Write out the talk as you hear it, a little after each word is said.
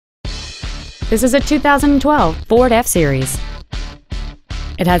This is a 2012 Ford F-Series.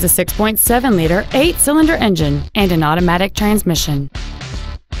 It has a 6.7-liter 8-cylinder engine and an automatic transmission.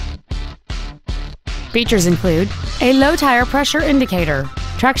 Features include a low tire pressure indicator,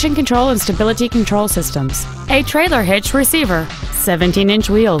 traction control and stability control systems, a trailer hitch receiver, 17-inch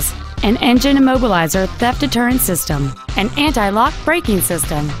wheels, an engine immobilizer theft deterrent system, an anti-lock braking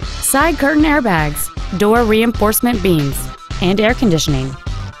system, side curtain airbags, door reinforcement beams, and air conditioning.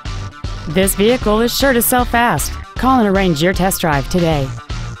 This vehicle is sure to sell fast. Call and arrange your test drive today.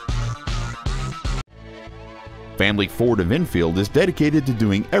 Family Ford of Enfield is dedicated to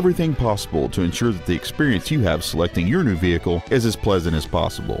doing everything possible to ensure that the experience you have selecting your new vehicle is as pleasant as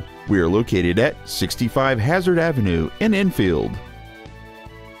possible. We are located at 65 Hazaard Avenue in Enfield.